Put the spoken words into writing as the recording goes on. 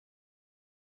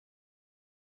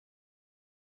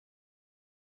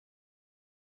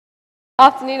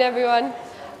Afternoon, everyone.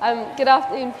 Good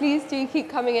afternoon. Please do keep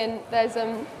coming in. There's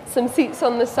some seats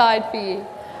on the side for you.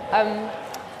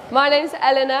 My name's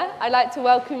Eleanor. I'd like to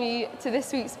welcome you to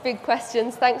this week's Big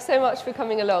Questions. Thanks so much for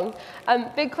coming along.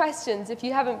 Big Questions, if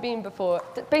you haven't been before,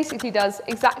 basically does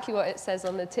exactly what it says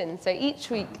on the tin. So each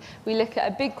week we look at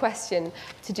a big question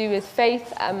to do with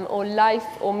faith or life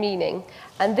or meaning.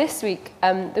 And this week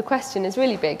the question is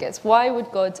really big. It's why would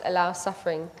God allow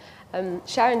suffering?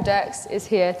 Sharon Dirckx is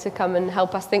here to come and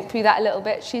help us think through that a little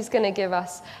bit. She's going to give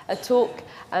us a talk.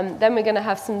 Then we're going to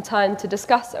have some time to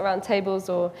discuss around tables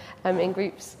or in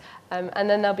groups. And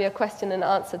then there'll be a question and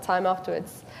answer time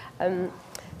afterwards.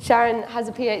 Sharon has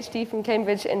a PhD from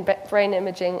Cambridge in brain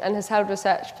imaging and has held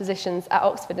research positions at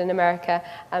Oxford in America.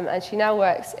 And she now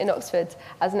works in Oxford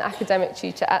as an academic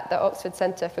tutor at the Oxford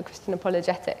Centre for Christian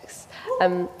Apologetics.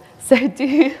 So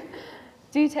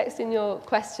do text in your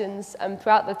questions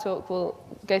throughout the talk. We'll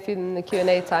go through them in the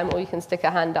Q&A time, or you can stick a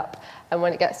hand up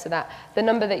when it gets to that. The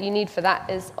number that you need for that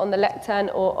is on the lectern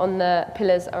or on the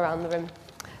pillars around the room.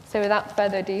 So without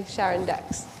further ado, Sharon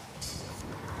Dirckx.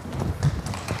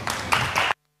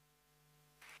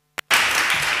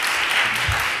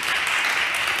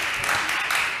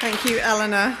 Thank you,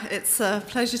 Eleanor. It's a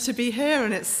pleasure to be here,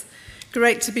 and it's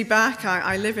great to be back.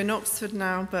 I live in Oxford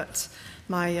now, but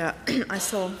I'm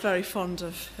still very fond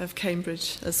of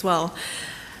Cambridge as well.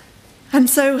 And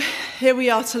so here we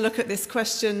are to look at this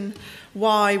question,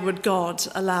 why would God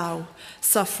allow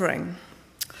suffering?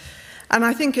 And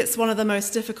I think it's one of the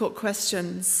most difficult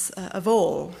questions of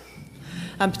all,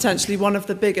 and potentially one of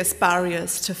the biggest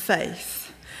barriers to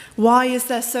faith. Why is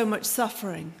there so much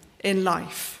suffering in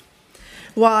life?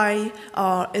 Why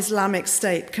are Islamic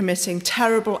State committing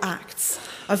terrible acts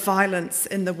of violence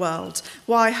in the world?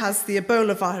 Why has the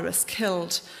Ebola virus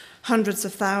killed hundreds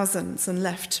of thousands and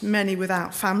left many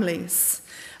without families?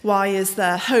 Why is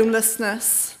there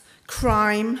homelessness,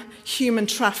 crime, human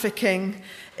trafficking,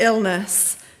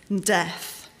 illness, and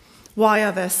death? Why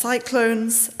are there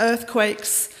cyclones,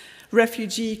 earthquakes,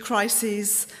 refugee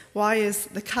crises? Why is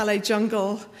the Calais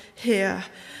jungle here?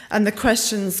 And the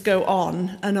questions go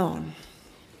on and on.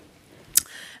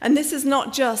 And this is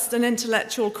not just an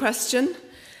intellectual question,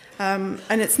 and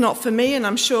it's not for me, and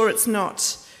I'm sure it's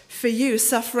not for you.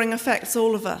 Suffering affects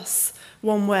all of us,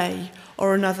 one way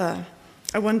or another.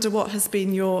 I wonder what has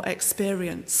been your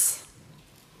experience.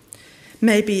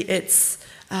 Maybe it's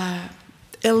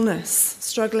illness,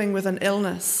 struggling with an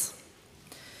illness.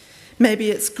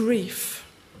 Maybe it's grief.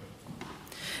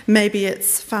 Maybe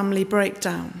it's family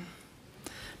breakdown.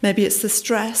 Maybe it's the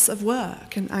stress of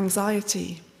work and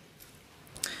anxiety.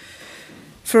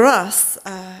 For us,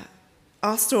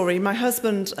 our story, my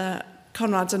husband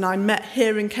Conrad and I met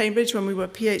here in Cambridge when we were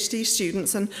PhD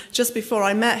students, and just before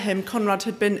I met him, Conrad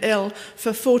had been ill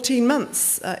for 14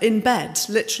 months, in bed,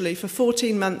 literally, for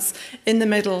 14 months in the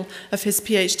middle of his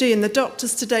PhD. And the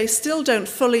doctors today still don't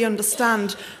fully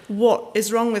understand what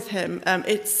is wrong with him.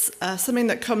 It's something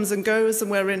that comes and goes, and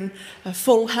we're in a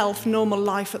full health, normal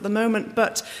life at the moment.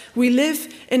 But we live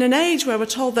in an age where we're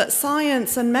told that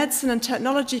science and medicine and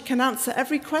technology can answer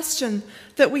every question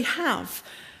that we have.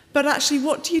 But actually,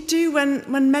 what do you do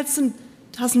when medicine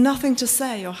has nothing to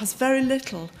say or has very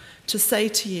little to say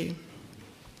to you?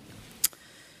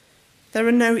 There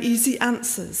are no easy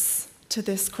answers to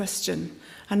this question,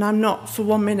 and I'm not for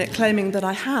 1 minute claiming that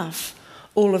I have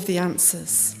all of the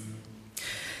answers.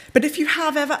 But if you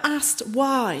have ever asked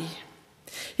why,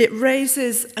 it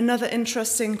raises another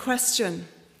interesting question.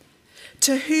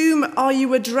 To whom are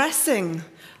you addressing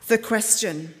the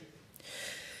question?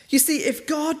 You see, if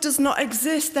God does not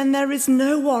exist, then there is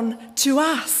no one to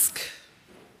ask.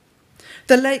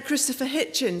 The late Christopher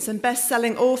Hitchens, and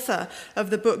best-selling author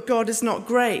of the book God Is Not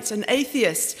Great, an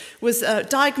atheist, was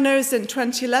diagnosed in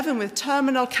 2011 with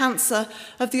terminal cancer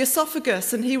of the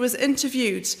esophagus, and he was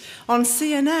interviewed on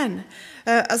CNN.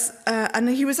 And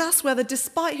he was asked whether,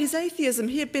 despite his atheism,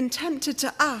 he had been tempted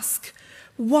to ask,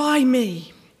 "Why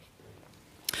me?"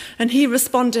 And he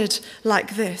responded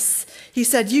like this. He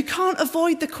said, "You can't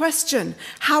avoid the question.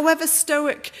 However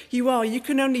stoic you are, you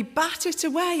can only bat it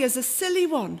away as a silly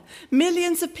one.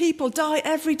 Millions of people die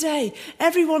every day.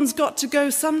 Everyone's got to go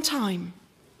sometime."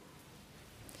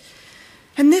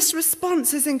 And this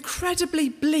response is incredibly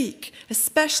bleak,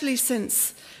 especially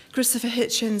since Christopher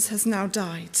Hitchens has now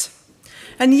died.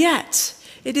 And yet,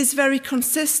 it is very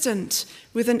consistent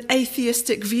with an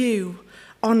atheistic view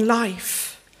on life.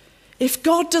 If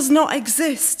God does not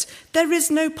exist, there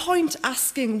is no point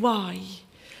asking why,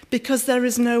 because there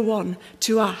is no one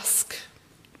to ask.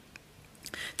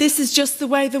 This is just the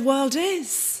way the world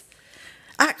is.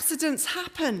 Accidents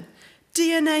happen.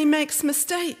 DNA makes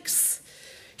mistakes.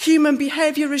 Human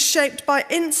behavior is shaped by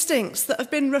instincts that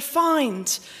have been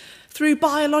refined through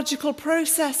biological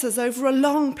processes over a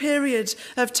long period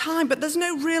of time, but there's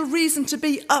no real reason to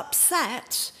be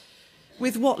upset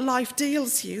with what life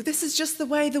deals you. This is just the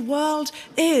way the world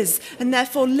is, and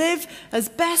therefore live as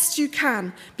best you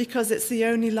can because it's the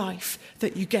only life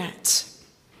that you get.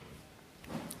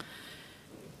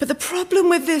 But the problem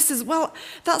with this is, well,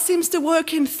 that seems to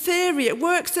work in theory. It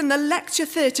works in the lecture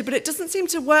theatre, but it doesn't seem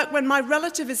to work when my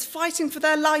relative is fighting for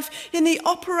their life in the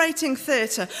operating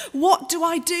theatre. What do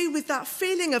I do with that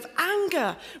feeling of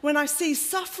anger when I see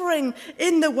suffering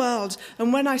in the world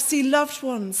and when I see loved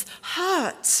ones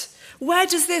hurt? Where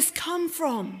does this come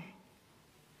from?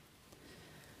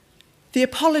 The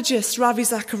apologist Ravi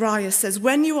Zacharias says,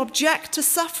 when you object to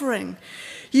suffering,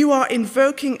 you are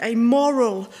invoking a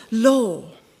moral law.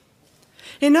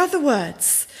 In other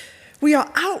words, we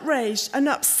are outraged and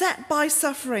upset by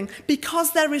suffering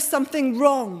because there is something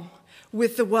wrong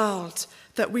with the world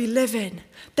that we live in.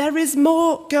 There is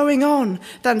more going on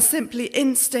than simply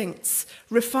instincts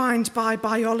refined by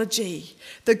biology.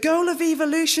 The goal of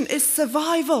evolution is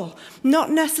survival,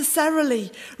 not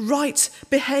necessarily right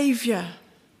behavior.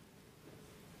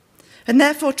 And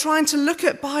therefore, trying to look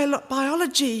at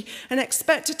biology and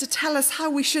expect it to tell us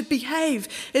how we should behave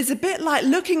is a bit like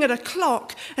looking at a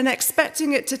clock and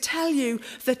expecting it to tell you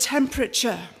the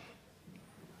temperature.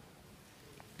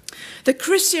 The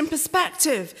Christian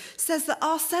perspective says that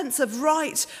our sense of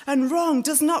right and wrong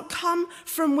does not come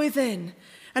from within,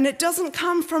 and it doesn't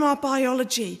come from our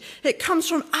biology. It comes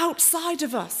from outside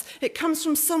of us. It comes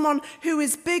from someone who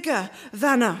is bigger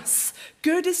than us.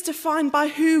 Good is defined by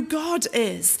who God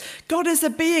is. God is a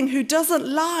being who doesn't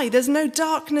lie. There's no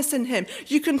darkness in him.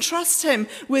 You can trust him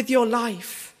with your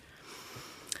life.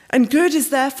 And good is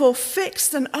therefore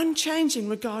fixed and unchanging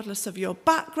regardless of your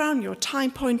background, your time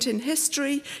point in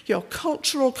history, your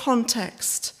cultural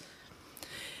context.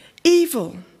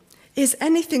 Evil is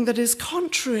anything that is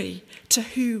contrary to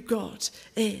who God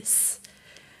is.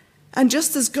 And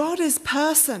just as God is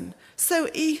person, so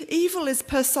evil is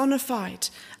personified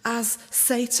as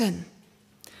Satan,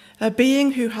 a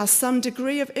being who has some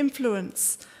degree of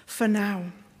influence for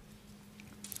now.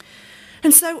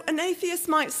 And so an atheist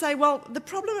might say, well, the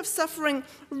problem of suffering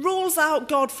rules out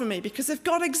God for me, because if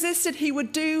God existed, he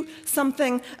would do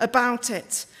something about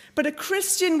it. But a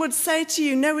Christian would say to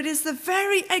you, no, it is the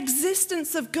very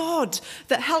existence of God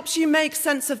that helps you make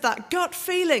sense of that gut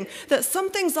feeling that some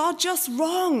things are just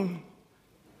wrong.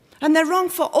 And they're wrong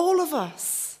for all of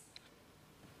us,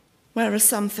 whereas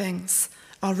some things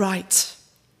are right.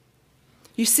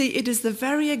 You see, it is the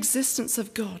very existence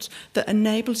of God that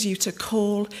enables you to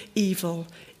call evil,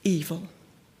 evil.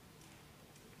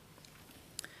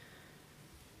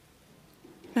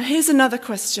 Now here's another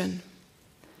question.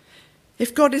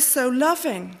 If God is so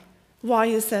loving, why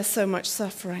is there so much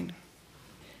suffering?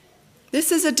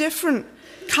 This is a different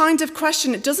kind of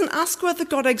question. It doesn't ask whether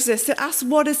God exists. It asks,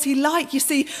 what is he like? You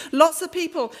see, lots of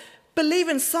people believe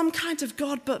in some kind of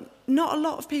God, but not a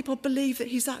lot of people believe that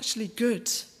he's actually good.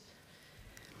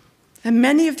 And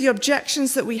many of the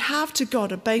objections that we have to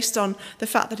God are based on the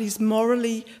fact that he's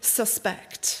morally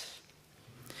suspect.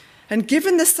 And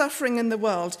given the suffering in the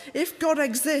world, if God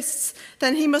exists,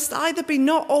 then he must either be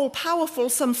not all-powerful,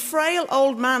 some frail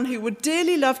old man who would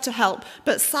dearly love to help,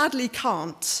 but sadly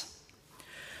can't.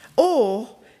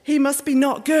 Or he must be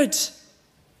not good,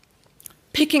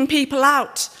 picking people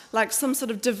out like some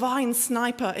sort of divine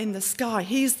sniper in the sky.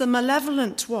 He's the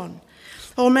malevolent one.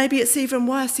 Or maybe it's even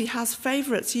worse, he has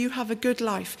favorites. You have a good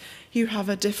life, you have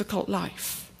a difficult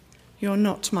life. You're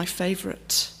not my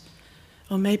favorite.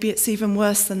 Or maybe it's even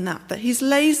worse than that he's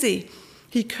lazy.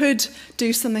 He could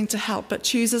do something to help, but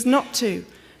chooses not to,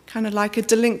 kind of like a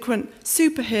delinquent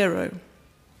superhero.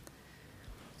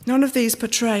 None of these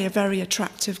portray a very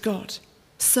attractive God,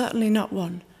 certainly not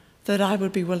one that I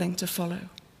would be willing to follow.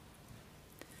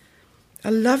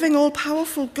 A loving,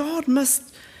 all-powerful God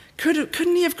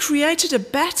couldn't he have created a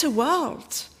better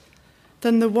world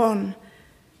than the one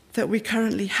that we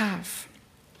currently have?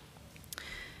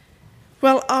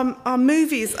 Well, our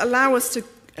movies allow us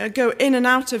to go in and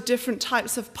out of different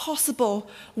types of possible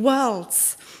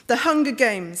worlds. The Hunger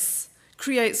Games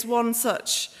creates one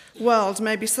such world.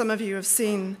 Maybe some of you have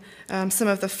seen some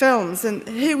of the films. And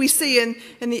here we see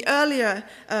in the earlier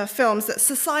films that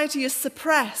society is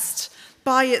suppressed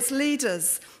by its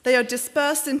leaders. They are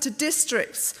dispersed into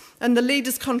districts, and the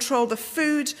leaders control the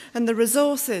food and the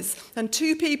resources. And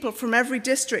 2 people from every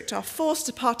district are forced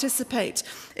to participate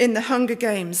in the Hunger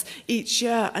Games each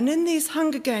year. And in these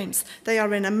Hunger Games, they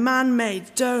are in a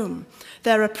man-made dome.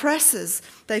 They're oppressors.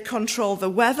 They control the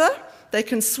weather. They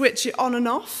can switch it on and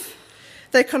off.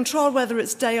 They control whether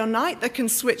it's day or night. They can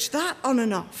switch that on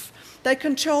and off. They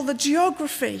control the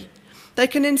geography. They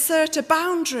can insert a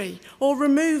boundary or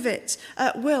remove it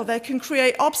at will. They can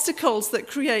create obstacles that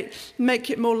make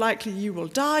it more likely you will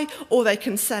die, or they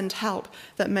can send help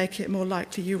that make it more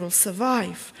likely you will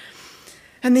survive.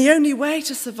 And the only way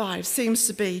to survive seems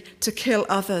to be to kill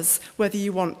others, whether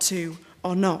you want to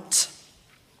or not.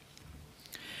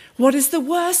 What is the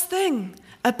worst thing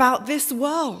about this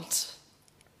world?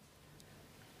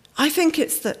 I think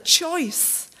it's that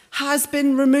choice has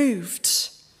been removed.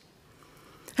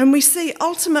 And we see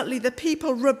ultimately the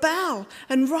people rebel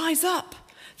and rise up.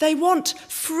 They want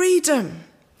freedom.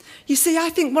 You see, I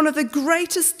think one of the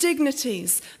greatest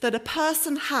dignities that a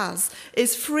person has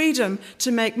is freedom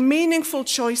to make meaningful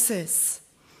choices.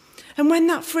 And when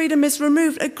that freedom is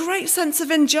removed, a great sense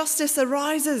of injustice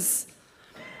arises.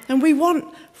 And we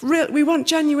want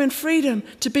genuine freedom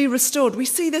to be restored. We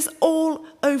see this all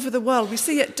over the world. We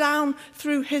see it down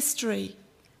through history.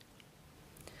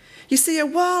 You see, a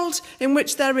world in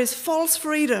which there is false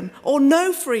freedom or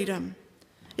no freedom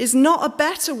is not a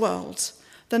better world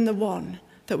than the one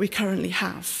that we currently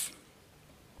have.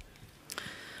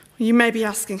 You may be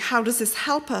asking, how does this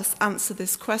help us answer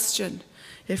this question?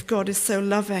 If God is so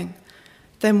loving,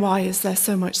 then why is there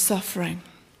so much suffering?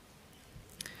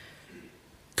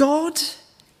 God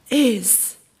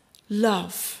is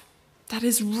love. That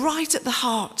is right at the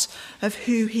heart of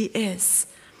who he is.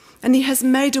 And he has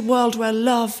made a world where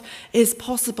love is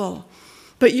possible.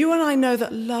 But you and I know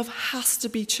that love has to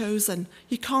be chosen.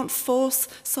 You can't force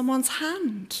someone's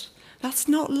hand. That's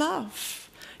not love.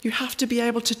 You have to be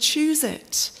able to choose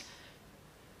it.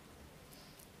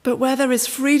 But where there is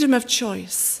freedom of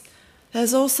choice,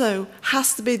 there's also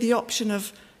has to be the option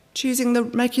of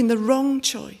making the wrong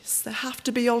choice. There have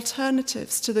to be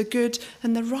alternatives to the good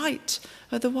and the right.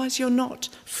 Otherwise, you're not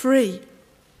free.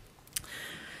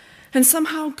 And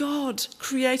somehow God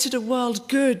created a world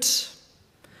good,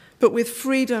 but with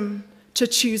freedom to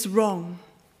choose wrong.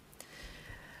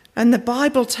 And the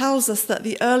Bible tells us that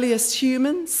the earliest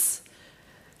humans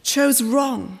chose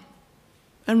wrong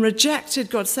and rejected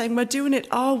God, saying, we're doing it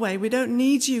our way, we don't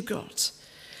need you, God.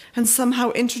 And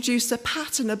somehow introduced a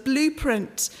pattern, a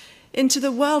blueprint into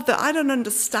the world that I don't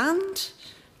understand,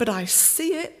 but I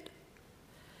see it.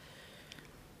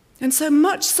 And so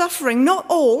much suffering, not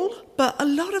all, but a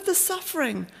lot of the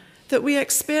suffering that we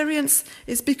experience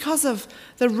is because of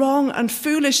the wrong and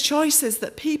foolish choices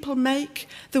that people make,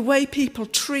 the way people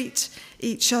treat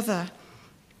each other.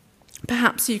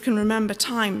 Perhaps you can remember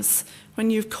times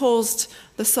when you've caused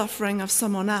the suffering of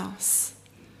someone else.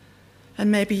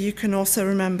 And maybe you can also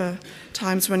remember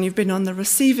times when you've been on the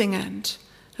receiving end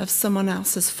of someone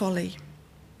else's folly.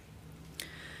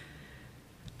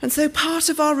 And so part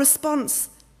of our response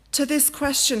to this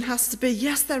question has to be,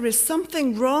 yes, there is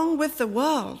something wrong with the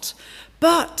world,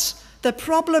 but the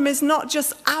problem is not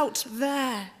just out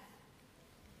there.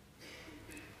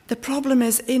 The problem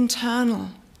is internal.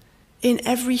 In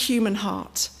every human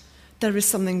heart, there is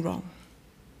something wrong.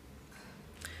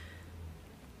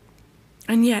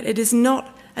 And yet it is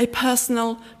not a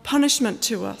personal punishment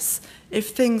to us if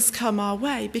things come our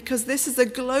way, because this is a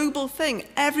global thing.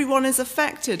 Everyone is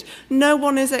affected. No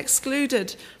one is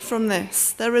excluded from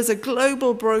this. There is a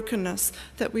global brokenness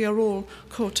that we are all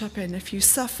caught up in. If you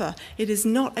suffer, it is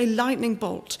not a lightning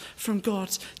bolt from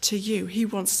God to you. He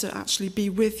wants to actually be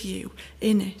with you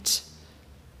in it.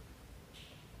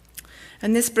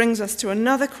 And this brings us to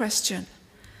another question.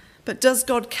 But does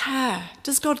God care?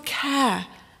 Does God care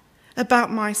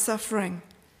about my suffering?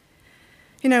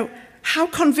 You know, how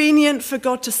convenient for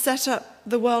God to set up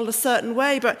the world a certain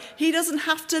way, but he doesn't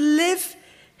have to live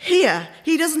here.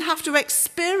 He doesn't have to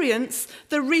experience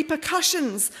the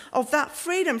repercussions of that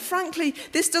freedom. Frankly,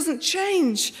 this doesn't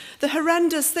change the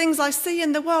horrendous things I see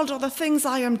in the world or the things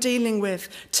I am dealing with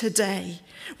today.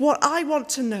 What I want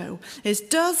to know is,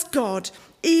 does God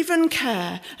even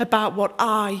care about what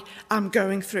I am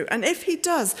going through? And if he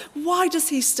does, why does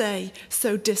he stay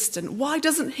so distant? Why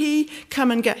doesn't he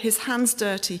come and get his hands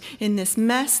dirty in this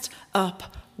messed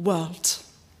up world?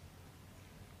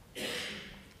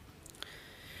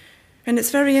 And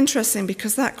it's very interesting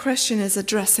because that question is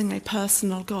addressing a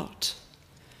personal God.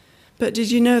 But did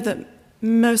you know that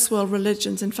most world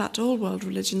religions, in fact all world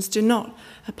religions, do not,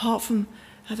 apart from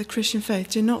the Christian faith,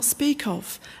 do not speak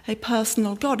of a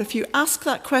personal God? If you ask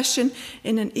that question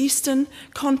in an Eastern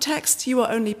context, you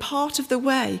are only part of the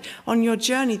way on your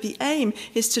journey. The aim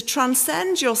is to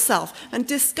transcend yourself and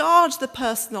discard the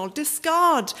personal,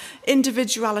 discard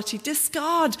individuality,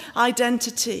 discard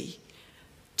identity.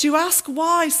 To ask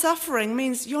why suffering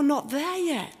means you're not there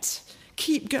yet.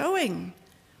 Keep going.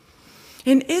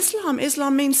 In Islam,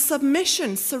 Islam means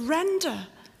submission, surrender.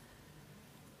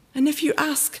 And if you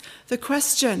ask the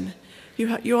question,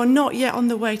 you are not yet on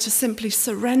the way to simply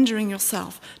surrendering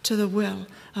yourself to the will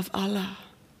of Allah.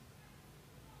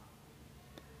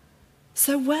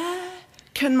 So where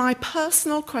can my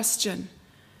personal question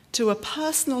to a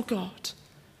personal God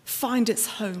find its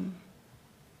home?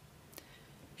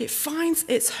 It finds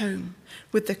its home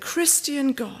with the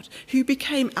Christian God who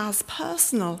became as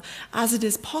personal as it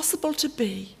is possible to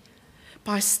be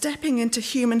by stepping into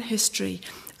human history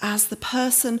as the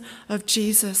person of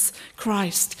Jesus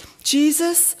Christ.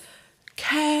 Jesus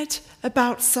cared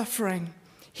about suffering.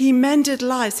 He mended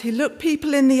lives. He looked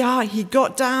people in the eye. He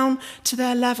got down to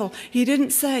their level. He didn't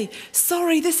say,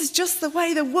 sorry, this is just the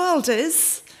way the world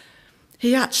is.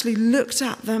 He actually looked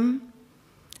at them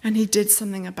and he did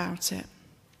something about it.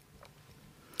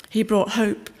 He brought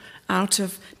hope out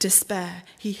of despair.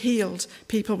 He healed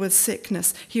people with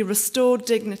sickness. He restored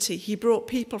dignity. He brought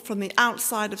people from the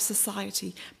outside of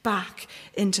society back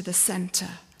into the center.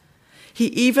 He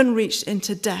even reached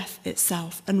into death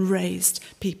itself and raised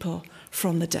people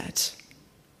from the dead.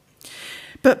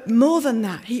 But more than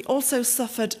that, he also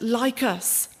suffered like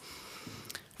us.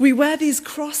 We wear these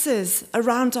crosses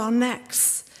around our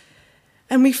necks,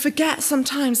 and we forget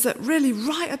sometimes that really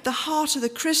right at the heart of the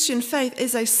Christian faith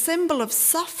is a symbol of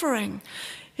suffering,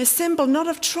 a symbol not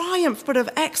of triumph, but of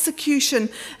execution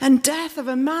and death of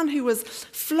a man who was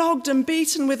flogged and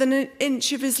beaten within an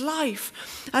inch of his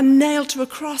life and nailed to a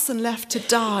cross and left to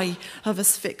die of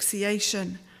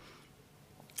asphyxiation.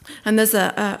 And there's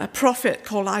a prophet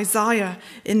called Isaiah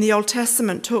in the Old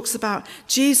Testament talks about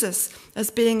Jesus as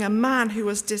being a man who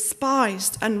was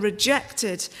despised and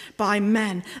rejected by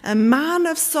men, a man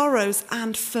of sorrows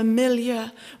and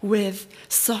familiar with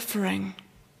suffering.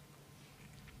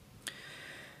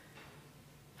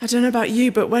 I don't know about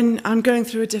you, but when I'm going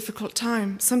through a difficult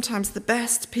time, sometimes the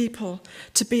best people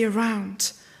to be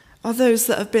around are those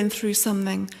that have been through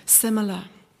something similar.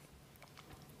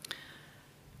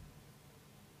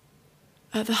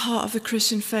 At the heart of the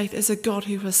Christian faith is a God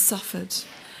who has suffered.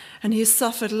 And he has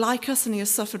suffered like us, and he has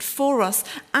suffered for us,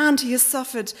 and he has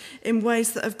suffered in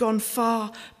ways that have gone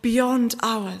far beyond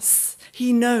ours.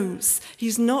 He knows.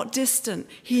 He's not distant.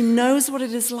 He knows what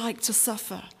it is like to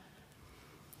suffer.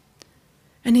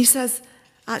 And he says,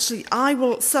 actually, I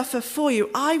will suffer for you.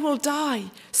 I will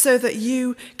die so that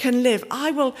you can live.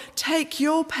 I will take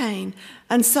your pain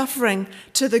and suffering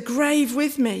to the grave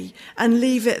with me and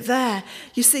leave it there.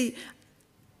 You see,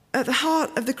 at the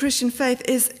heart of the Christian faith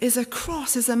is a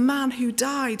cross, is a man who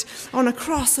died on a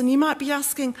cross. And you might be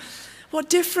asking, what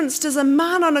difference does a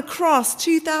man on a cross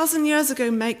 2,000 years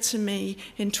ago make to me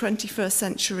in 21st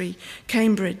century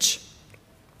Cambridge?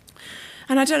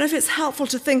 And I don't know if it's helpful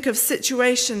to think of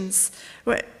situations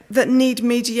that need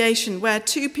mediation, where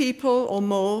two people or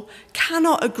more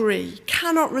cannot agree,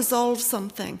 cannot resolve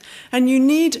something, and you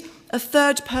need a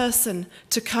third person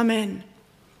to come in.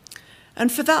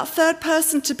 And for that third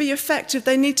person to be effective,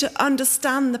 they need to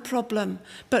understand the problem,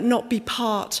 but not be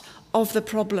part of the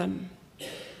problem.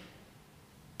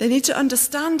 They need to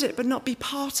understand it, but not be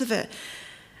part of it.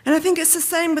 And I think it's the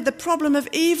same with the problem of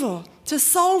evil. To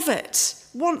solve it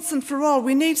once and for all,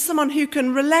 we need someone who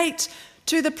can relate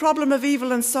to the problem of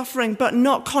evil and suffering, but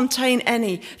not contain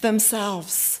any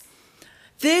themselves.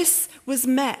 This was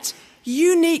met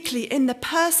uniquely in the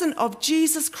person of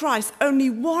Jesus Christ. Only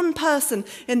one person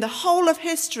in the whole of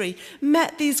history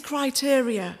met these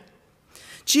criteria.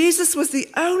 Jesus was the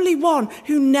only one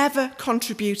who never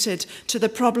contributed to the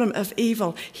problem of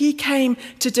evil. He came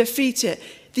to defeat it.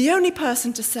 The only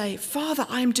person to say, Father,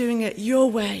 I'm doing it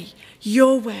your way,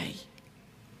 your way.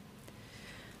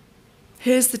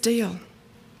 Here's the deal.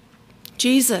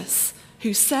 Jesus,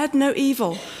 who said no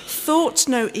evil, thought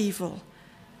no evil,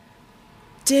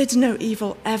 did no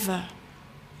evil ever,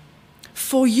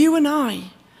 for you and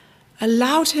I,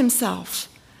 allowed himself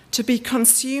to be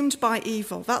consumed by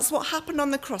evil. That's what happened on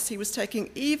the cross. He was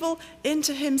taking evil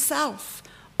into himself,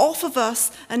 off of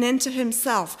us and into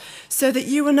himself, so that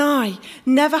you and I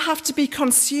never have to be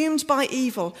consumed by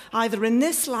evil, either in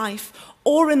this life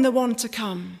or in the one to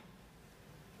come.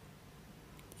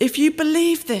 If you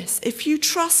believe this, if you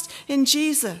trust in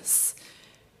Jesus,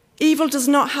 evil does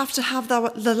not have to have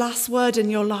the last word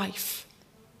in your life.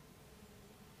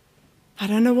 I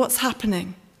don't know what's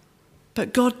happening,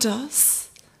 but God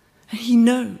does, and he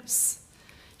knows.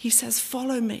 He says,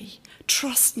 follow me,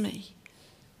 trust me.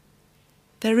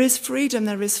 There is freedom,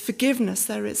 there is forgiveness,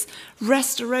 there is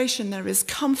restoration, there is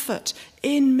comfort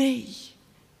in me.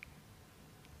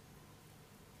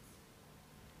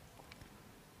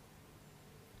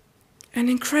 And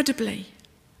incredibly,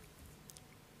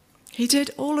 He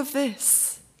did all of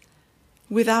this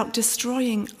without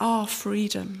destroying our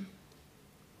freedom.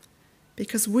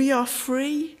 Because we are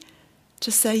free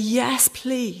to say, yes,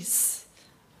 please.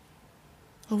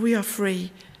 Or we are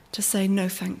free to say, no,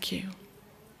 thank you.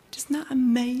 Isn't that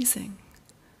amazing?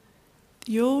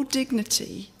 Your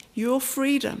dignity, your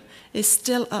freedom is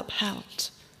still upheld,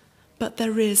 but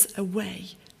there is a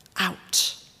way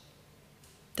out.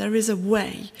 There is a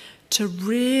way to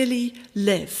really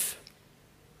live.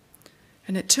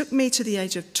 And it took me to the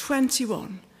age of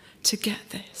 21 to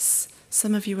get this.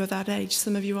 Some of you are that age,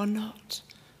 some of you are not.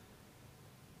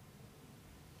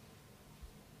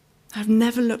 I've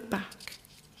never looked back.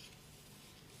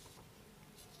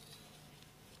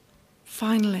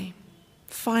 Finally,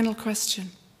 final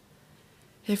question.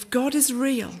 If God is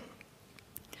real,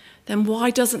 then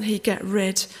why doesn't he get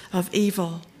rid of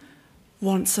evil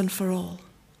once and for all?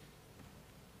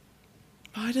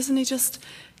 Why doesn't he just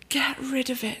get rid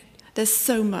of it? There's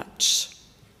so much.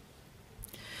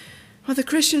 Well, the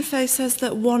Christian faith says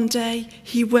that one day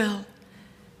he will.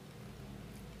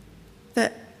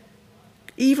 That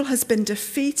evil has been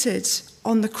defeated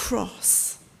on the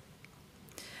cross.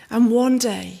 And one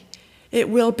day it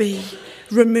will be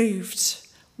removed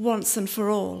once and for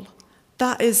all.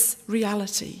 That is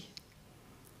reality.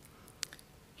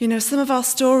 You know, some of our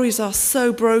stories are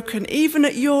so broken. Even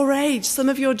at your age, some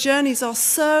of your journeys are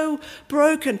so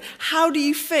broken. How do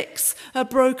you fix a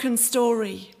broken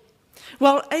story?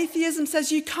 Well, atheism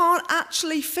says you can't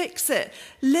actually fix it.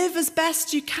 Live as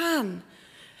best you can.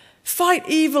 Fight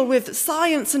evil with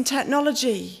science and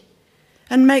technology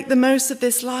and make the most of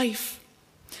this life.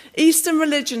 Eastern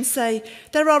religions say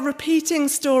there are repeating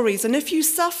stories, and if you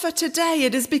suffer today,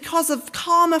 it is because of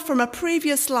karma from a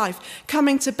previous life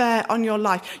coming to bear on your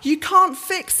life. You can't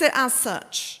fix it as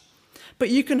such, but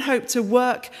you can hope to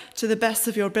work to the best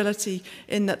of your ability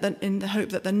in the hope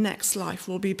that the next life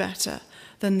will be better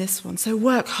than this one. So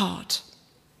work hard.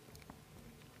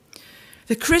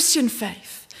 The Christian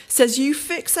faith says you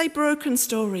fix a broken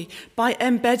story by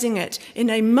embedding it in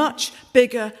a much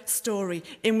bigger story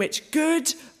in which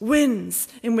good wins,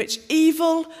 in which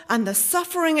evil and the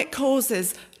suffering it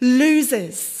causes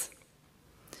loses,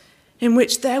 in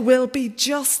which there will be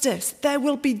justice. There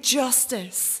will be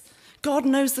justice. God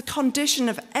knows the condition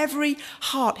of every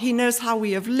heart. He knows how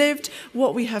we have lived,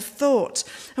 what we have thought.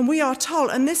 And we are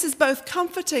told, and this is both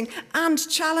comforting and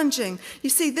challenging. You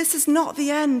see, this is not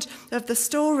the end of the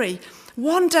story.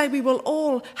 One day we will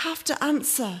all have to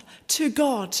answer to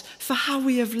God for how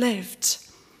we have lived.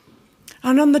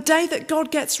 And on the day that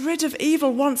God gets rid of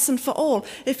evil once and for all,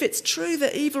 if it's true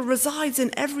that evil resides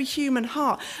in every human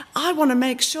heart, I want to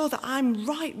make sure that I'm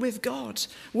right with God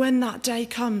when that day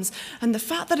comes. And the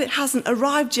fact that it hasn't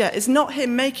arrived yet is not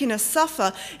him making us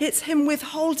suffer, it's him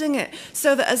withholding it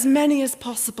so that as many as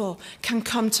possible can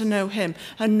come to know him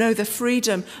and know the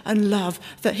freedom and love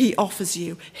that he offers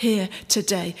you here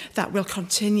today that will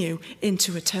continue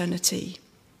into eternity.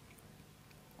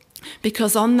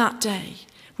 Because on that day,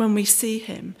 when we see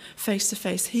him face to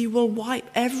face, he will wipe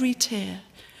every tear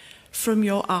from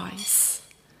your eyes.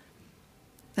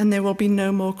 And there will be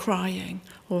no more crying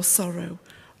or sorrow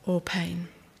or pain.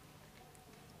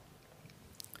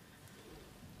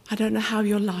 I don't know how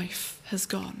your life has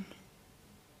gone.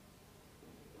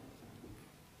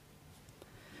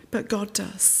 But God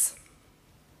does.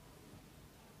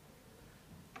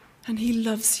 And he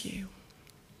loves you.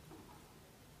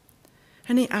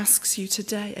 And he asks you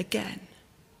today again,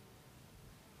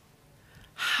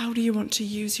 how do you want to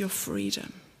use your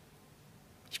freedom?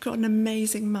 You've got an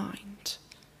amazing mind.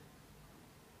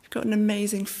 You've got an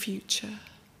amazing future.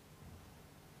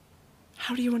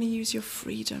 How do you want to use your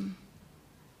freedom?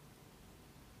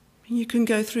 You can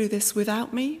go through this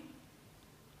without me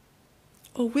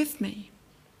or with me.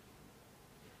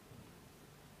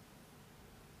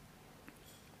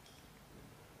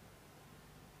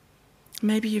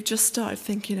 Maybe you've just started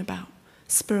thinking about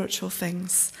spiritual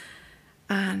things,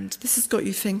 and this has got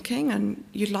you thinking, and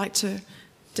you'd like to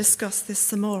discuss this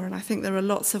some more. And I think there are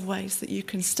lots of ways that you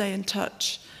can stay in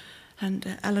touch,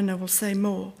 and Eleanor will say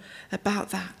more about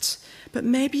that. But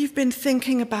maybe you've been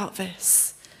thinking about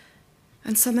this,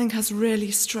 and something has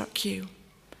really struck you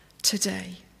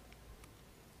today.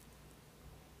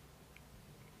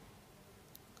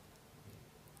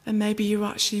 And maybe you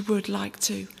actually would like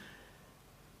to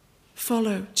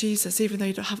follow Jesus, even though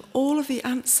you don't have all of the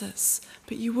answers,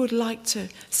 but you would like to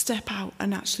step out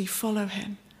and actually follow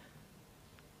him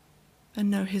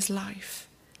and know his life.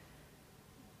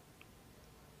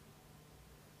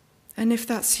 And if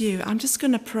that's you, I'm just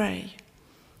going to pray,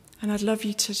 and I'd love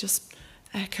you to just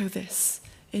echo this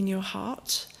in your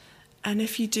heart. And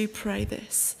if you do pray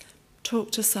this, talk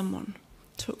to someone.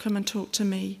 Come and talk to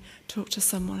me, talk to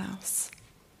someone else.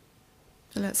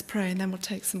 So let's pray and then we'll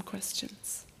take some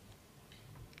questions.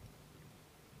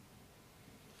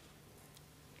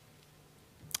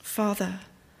 Father,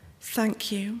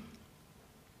 thank you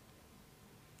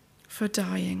for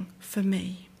dying for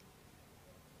me.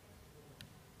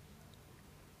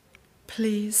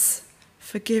 Please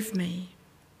forgive me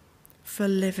for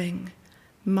living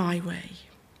my way.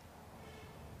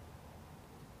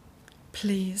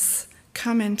 Please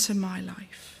come into my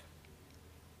life.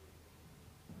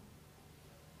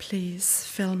 Please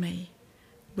fill me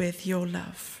with your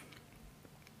love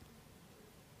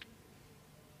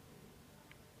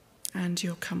and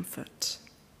your comfort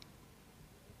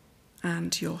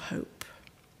and your hope.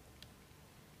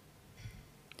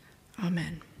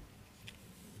 Amen.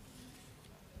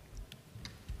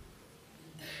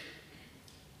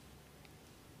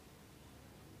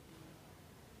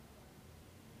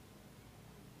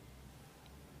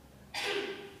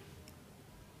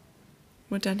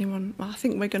 Would anyone, well, I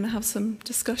think we're going to have some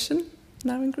discussion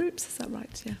now in groups, is that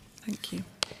right? Yeah, thank you.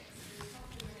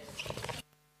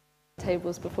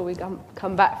 Tables before we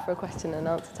come back for a question and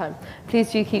answer time.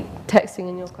 Please do keep texting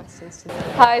in your questions today.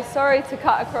 Hi, sorry to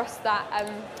cut across that.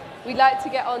 We'd like to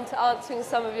get on to answering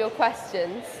some of your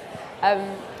questions.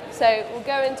 So we'll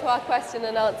go into our question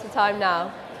and answer time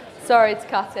now. Sorry to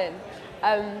cut in.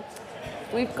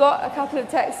 We've got a couple of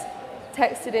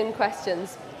texted in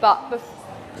questions, but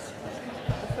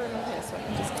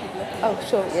oh,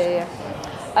 sure, yeah.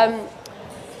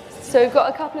 So we've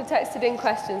got a couple of texted in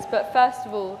questions, but first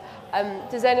of all,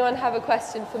 does anyone have a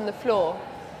question from the floor?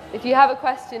 If you have a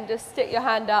question, just stick your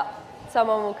hand up.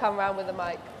 Someone will come around with a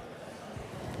mic.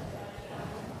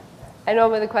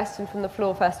 Anyone with a question from the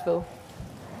floor, first of all?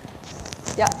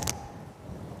 Yeah.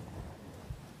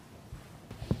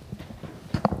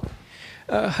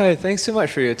 Hi, thanks so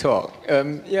much for your talk.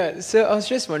 So I was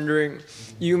just wondering,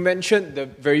 you mentioned the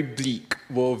very bleak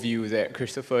worldview that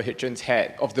Christopher Hitchens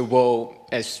had of the world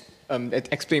as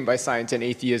explained by science and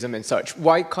atheism and such.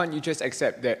 Why can't you just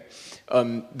accept that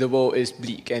the world is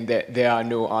bleak and that there are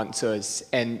no answers,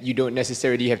 and you don't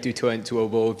necessarily have to turn to a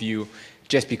worldview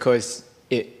just because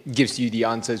it gives you the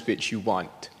answers which you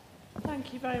want?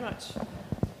 Thank you very much.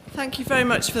 Thank you very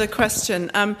much for the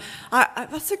question.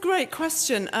 That's a great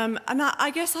question. And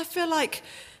I guess I feel like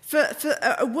for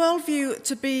a worldview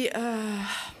to be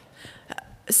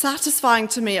satisfying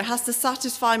to me, it has to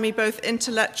satisfy me both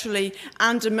intellectually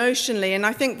and emotionally. And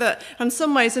I think that in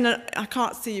some ways, I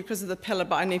can't see you because of the pillar,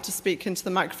 but I need to speak into the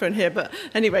microphone here. But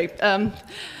anyway,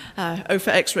 for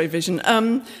X-ray vision.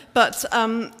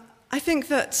 I think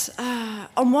that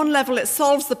on one level it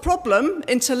solves the problem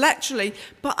intellectually,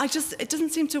 but it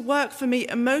doesn't seem to work for me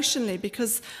emotionally,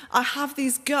 because I have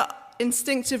these gut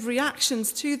instinctive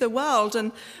reactions to the world,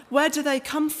 and where do they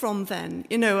come from then?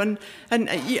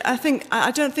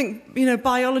 I don't think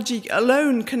biology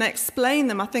alone can explain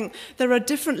them. I think there are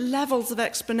different levels of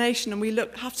explanation, and we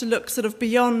have to look sort of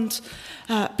beyond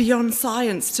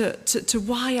science to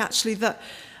why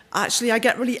actually I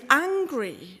get really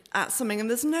angry at something, and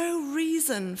there's no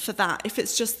reason for that if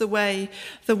it's just the way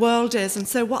the world is. And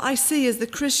so what I see is the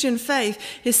Christian faith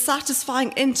is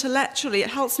satisfying intellectually.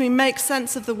 It helps me make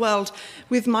sense of the world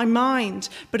with my mind,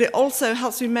 but it also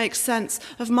helps me make sense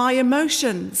of my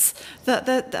emotions.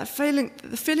 The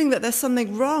feeling that there's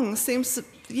something wrong seems to,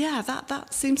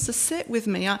 that seems to sit with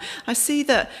me. I see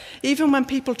that even when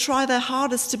people try their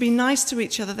hardest to be nice to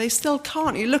each other, they still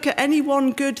can't. You look at any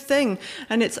one good thing,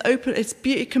 and it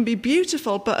can be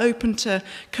beautiful, but open to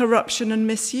corruption and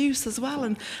misuse as well.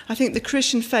 And I think the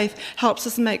Christian faith helps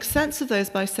us make sense of those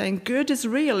by saying good is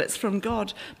real, it's from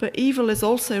God, but evil is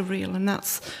also real, and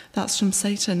that's from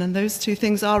Satan. And those two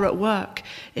things are at work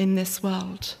in this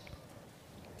world.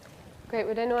 Great.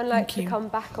 Would anyone like to come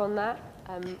back on that?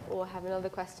 Or have another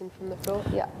question from the floor?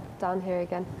 Yeah, down here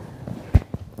again.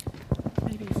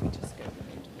 Maybe if we just go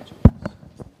with individuals.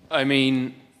 I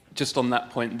mean, just on that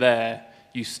point there,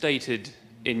 you stated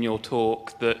in your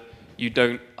talk that you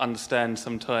don't understand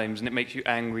sometimes, and it makes you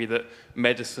angry that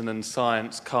medicine and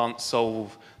science can't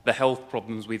solve the health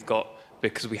problems we've got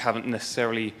because we haven't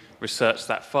necessarily researched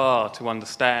that far to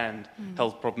understand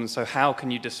health problems. So how can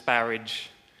you disparage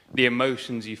the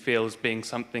emotions you feel as being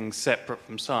something separate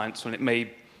from science when it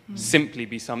may simply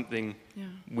be something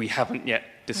we haven't yet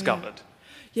discovered?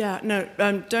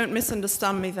 Don't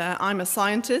misunderstand me there. I'm a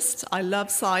scientist. I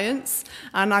love science,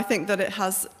 and I think that it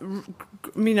has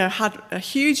had a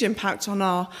huge impact on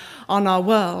our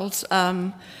world.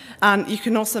 And you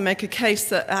can also make a case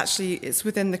that actually it's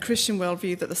within the Christian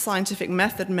worldview that the scientific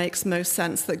method makes most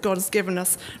sense, that God has given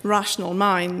us rational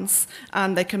minds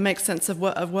and they can make sense of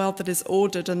a world that is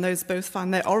ordered, and those both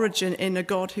find their origin in a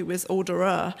God who is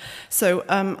orderer. So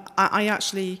I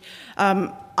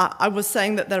was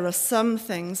saying that there are some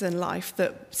things in life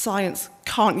that science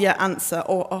can't yet answer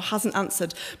or hasn't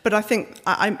answered. But I think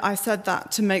I said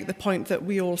that to make the point that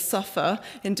we all suffer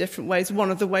in different ways.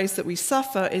 One of the ways that we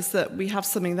suffer is that we have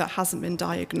something that hasn't been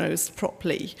diagnosed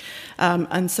properly.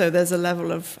 And so there's a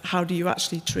level of how do you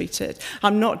actually treat it.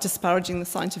 I'm not disparaging the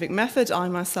scientific method. I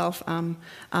myself am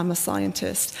a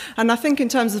scientist. And I think in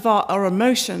terms of our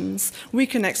emotions, we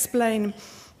can explain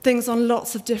things on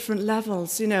lots of different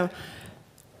levels,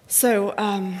 So,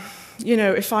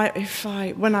 if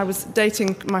I, when I was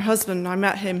dating my husband, I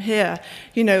met him here,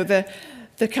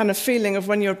 the kind of feeling of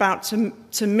when you're about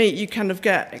to meet, you kind of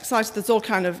get excited. There's all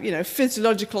kind of,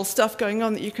 physiological stuff going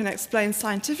on that you can explain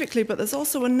scientifically, but there's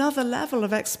also another level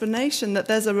of explanation that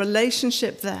there's a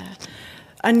relationship there.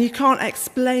 And you can't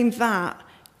explain that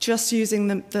just using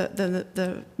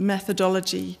the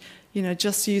methodology,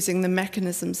 just using the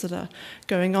mechanisms that are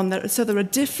going on there. So there are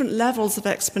different levels of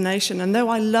explanation. And though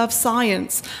I love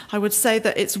science, I would say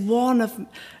that it's one of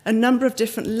a number of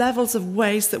different levels of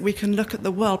ways that we can look at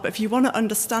the world. But if you want to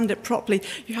understand it properly,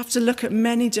 you have to look at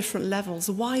many different levels.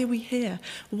 Why are we here?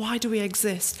 Why do we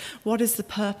exist? What is the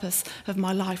purpose of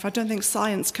my life? I don't think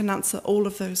science can answer all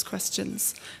of those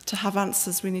questions. To have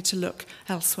answers, we need to look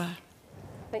elsewhere.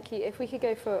 Thank you. If we could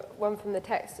go for one from the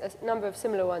text, a number of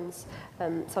similar ones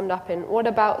summed up in, what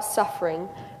about suffering,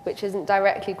 which isn't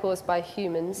directly caused by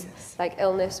humans, like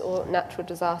illness or natural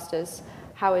disasters?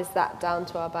 How is that down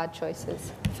to our bad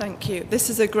choices? Thank you. This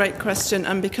is a great question,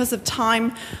 and because of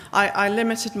time, I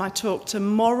limited my talk to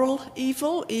moral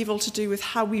evil to do with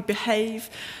how we behave,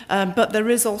 but there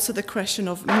is also the question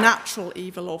of natural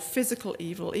evil or physical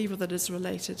evil that is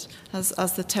related,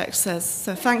 as the text says.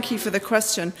 So thank you for the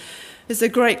question. It's a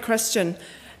great question.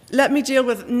 Let me deal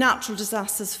with natural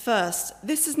disasters first.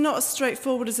 This is not as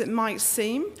straightforward as it might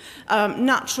seem.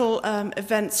 Natural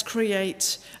events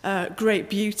create great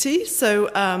beauty. So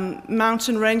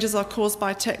mountain ranges are caused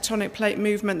by tectonic plate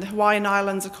movement. The Hawaiian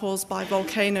Islands are caused by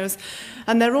volcanoes.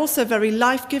 And they're also very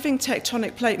life-giving.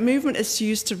 Tectonic plate movement is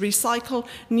used to recycle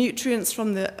nutrients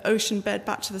from the ocean bed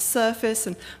back to the surface,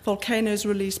 and volcanoes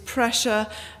release pressure,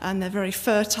 and they're very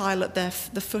fertile at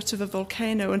the foot of a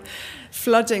volcano. And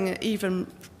flooding even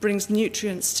brings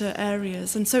nutrients to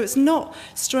areas. And so it's not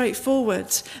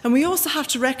straightforward. And we also have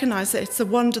to recognize that it's a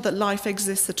wonder that life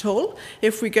exists at all.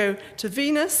 If we go to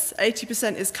Venus,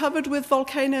 80% is covered with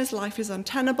volcanoes, life is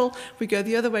untenable. We go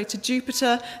the other way to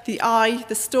Jupiter, the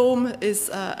storm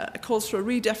calls for a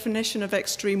redefinition of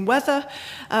extreme weather.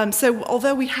 So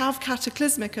although we have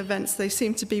cataclysmic events, they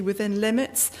seem to be within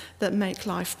limits that make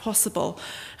life possible.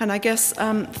 And I guess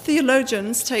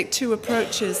theologians take two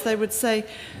approaches. They would say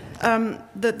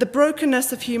that the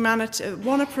brokenness of humanity,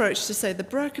 one approach to say the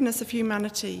brokenness of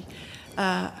humanity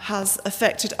has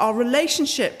affected our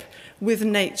relationship with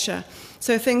nature.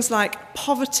 So things like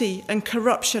poverty and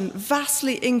corruption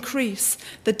vastly increase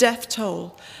the death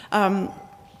toll.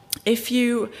 If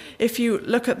you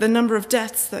look at the number of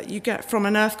deaths that you get from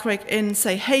an earthquake in,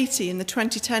 say, Haiti, in the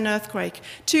 2010 earthquake,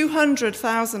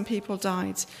 200,000 people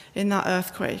died in that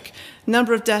earthquake.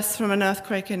 Number of deaths from an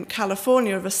earthquake in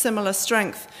California of a similar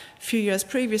strength a few years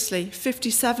previously,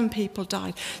 57 people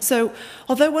died. So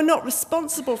although we're not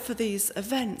responsible for these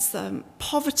events,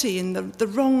 poverty and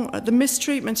the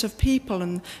mistreatment of people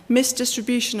and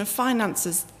misdistribution of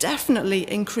finances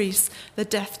definitely increase the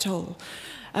death toll.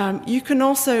 You can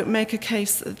also make a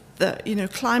case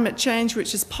that climate change,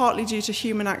 which is partly due to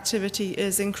human activity,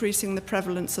 is increasing the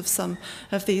prevalence of some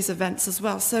of these events as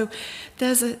well. So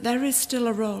there is still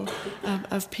a role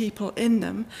of people in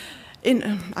them.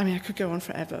 I could go on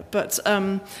forever, but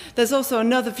there's also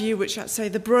another view which I'd say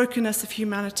the brokenness of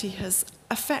humanity has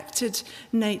affected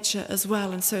nature as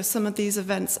well, and so some of these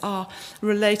events are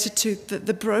related to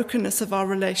the brokenness of our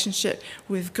relationship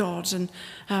with God. And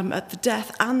at the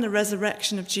death and the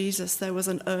resurrection of Jesus, there was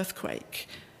an earthquake,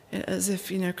 as if,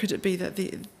 could it be that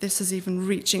this is even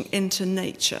reaching into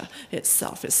nature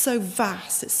itself? It's so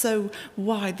vast, it's so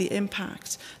wide, the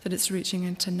impact, that it's reaching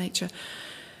into nature.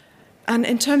 And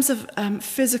in terms of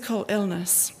physical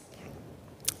illness,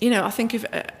 I think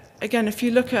if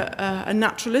you look at a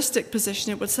naturalistic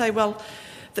position, it would say, well,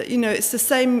 that it's the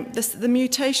same. The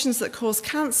mutations that cause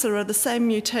cancer are the same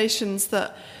mutations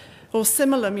that or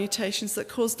similar mutations that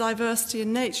cause diversity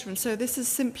in nature. And so this is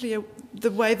simply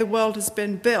the way the world has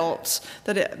been built,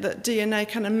 that DNA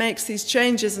kind of makes these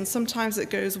changes, and sometimes it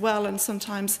goes well and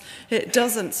sometimes it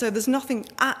doesn't. So there's nothing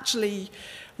actually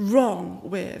wrong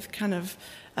with kind of,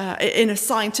 in a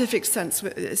scientific sense,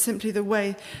 it's simply the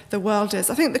way the world is.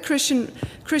 I think the Christian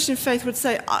faith would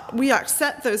say we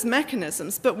accept those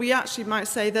mechanisms, but we actually might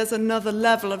say there's another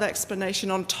level of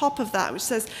explanation on top of that, which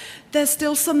says there's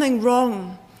still something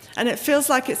wrong. And it feels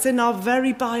like it's in our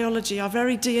very biology, our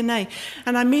very DNA.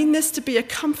 And I mean this to be a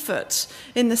comfort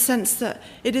in the sense that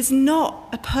it is not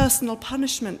a personal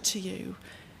punishment to you.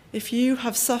 If you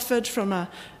have suffered from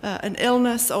an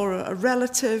illness or a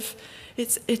relative,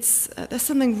 there's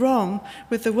something wrong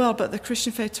with the world, but the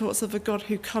Christian faith talks of a God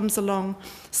who comes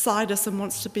alongside us and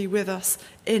wants to be with us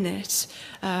in it,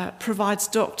 provides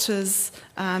doctors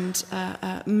and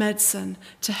medicine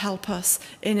to help us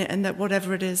in it, and that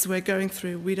whatever it is we're going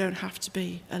through, we don't have to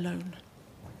be alone.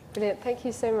 Brilliant. Thank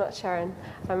you so much, Sharon.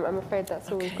 I'm afraid that's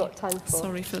all we've got time for.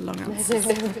 Sorry for the long answer. No,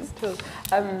 at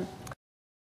all.